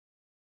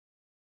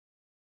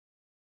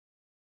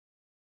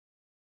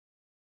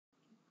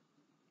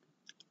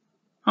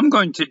I'm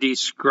going to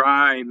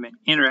describe an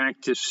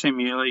interactive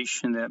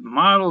simulation that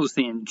models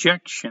the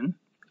injection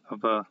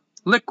of a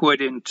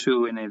liquid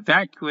into an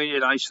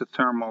evacuated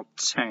isothermal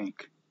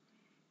tank.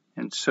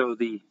 And so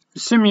the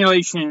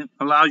simulation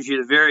allows you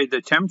to vary the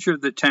temperature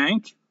of the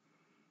tank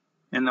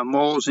and the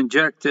moles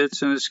injected.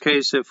 So in this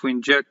case, if we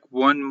inject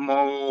 1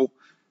 mole,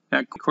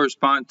 that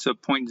corresponds to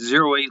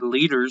 0.08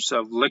 liters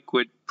of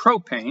liquid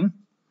propane.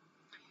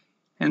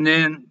 And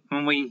then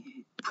when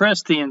we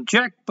press the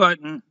inject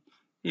button,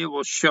 it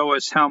will show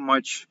us how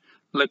much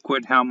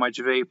liquid, how much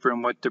vapor,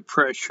 and what the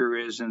pressure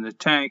is in the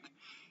tank.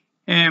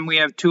 And we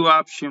have two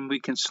options. We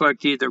can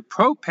select either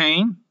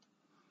propane,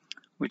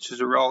 which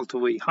is a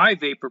relatively high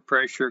vapor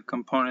pressure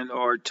component,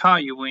 or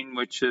toluene,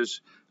 which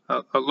is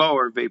a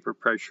lower vapor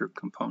pressure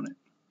component.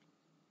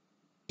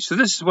 So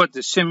this is what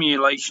the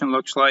simulation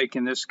looks like.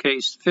 In this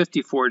case,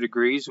 54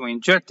 degrees. We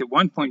injected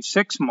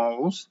 1.6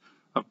 moles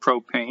of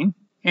propane,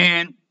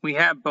 and we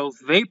have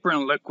both vapor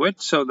and liquid.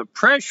 So the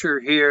pressure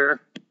here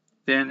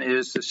then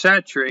is the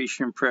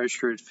saturation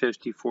pressure at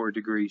 54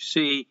 degrees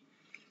C.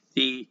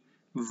 The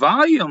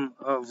volume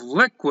of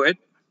liquid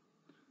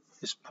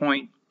is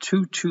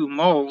 0.22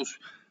 moles,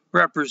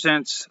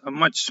 represents a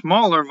much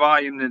smaller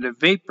volume than the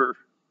vapor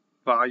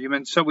volume,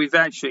 and so we've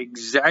actually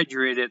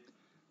exaggerated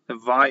the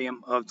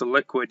volume of the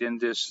liquid in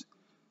this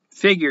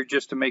figure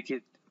just to make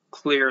it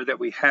clear that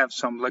we have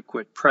some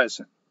liquid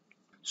present.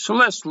 So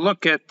let's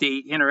look at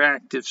the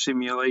interactive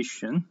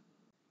simulation.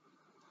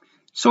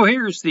 So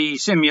here's the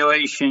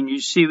simulation.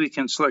 You see we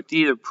can select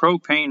either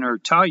propane or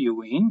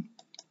toluene.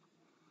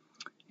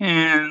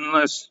 And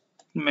let's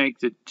make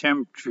the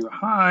temperature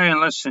high, and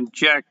let's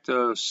inject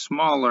a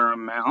smaller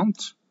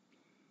amount.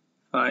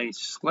 If I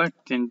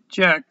select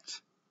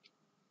inject,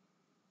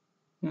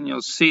 and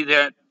you'll see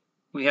that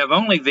we have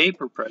only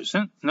vapor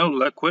present, no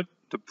liquid.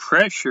 The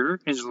pressure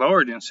is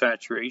lower than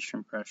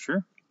saturation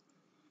pressure.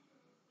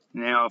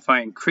 Now if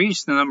I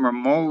increase the number of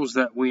moles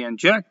that we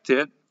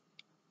injected,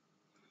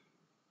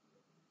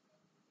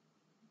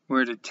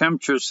 where the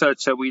temperature is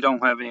such that we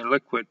don't have any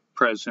liquid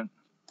present.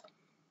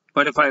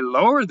 But if I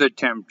lower the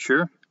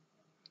temperature,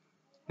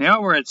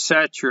 now we're at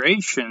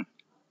saturation.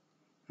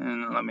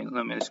 And let me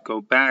just go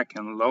back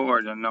and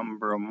lower the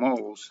number of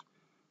moles.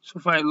 So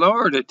if I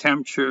lower the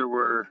temperature,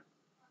 we're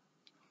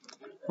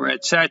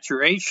at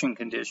saturation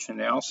condition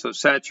now. So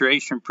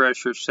saturation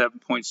pressure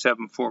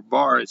 7.74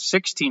 bar at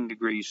 16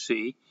 degrees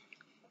C.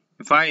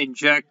 If I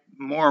inject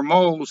more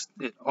moles,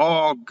 it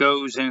all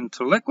goes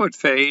into liquid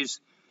phase,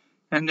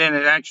 and then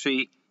it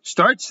actually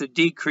starts to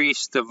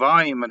decrease the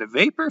volume of the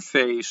vapor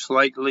phase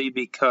slightly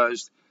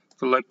because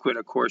the liquid,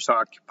 of course,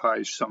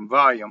 occupies some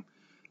volume.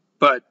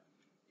 But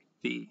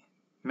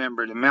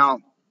remember, the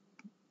amount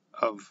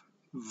of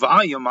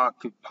volume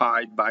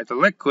occupied by the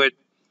liquid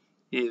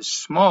is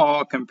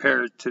small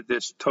compared to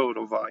this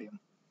total volume.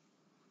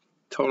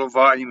 Total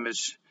volume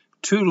is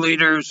 2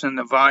 liters, and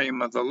the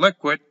volume of the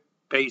liquid,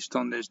 based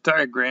on this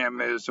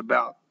diagram, is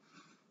about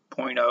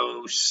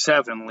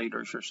 0.07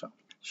 liters or so.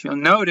 So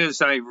you'll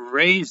notice I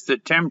raised the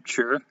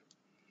temperature,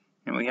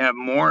 and we have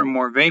more and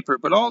more vapor,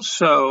 but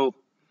also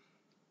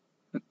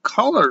the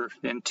color,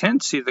 the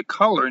intensity of the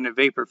color in the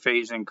vapor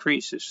phase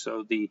increases.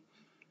 So the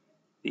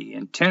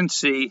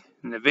intensity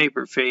in the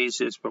vapor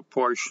phase is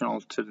proportional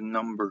to the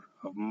number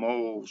of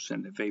moles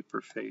in the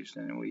vapor phase,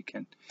 and we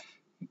can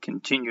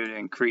continue to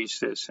increase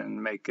this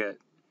and make it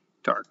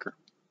darker.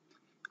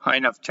 High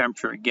enough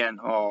temperature, again,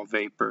 all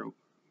vapor,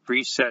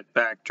 reset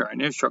back to our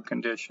initial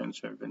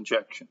conditions of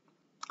injection.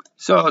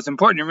 So it's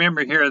important to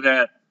remember here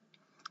that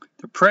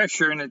the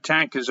pressure in the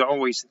tank is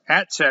always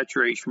at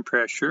saturation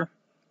pressure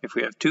if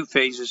we have two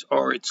phases,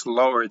 or it's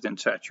lower than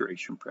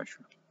saturation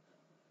pressure.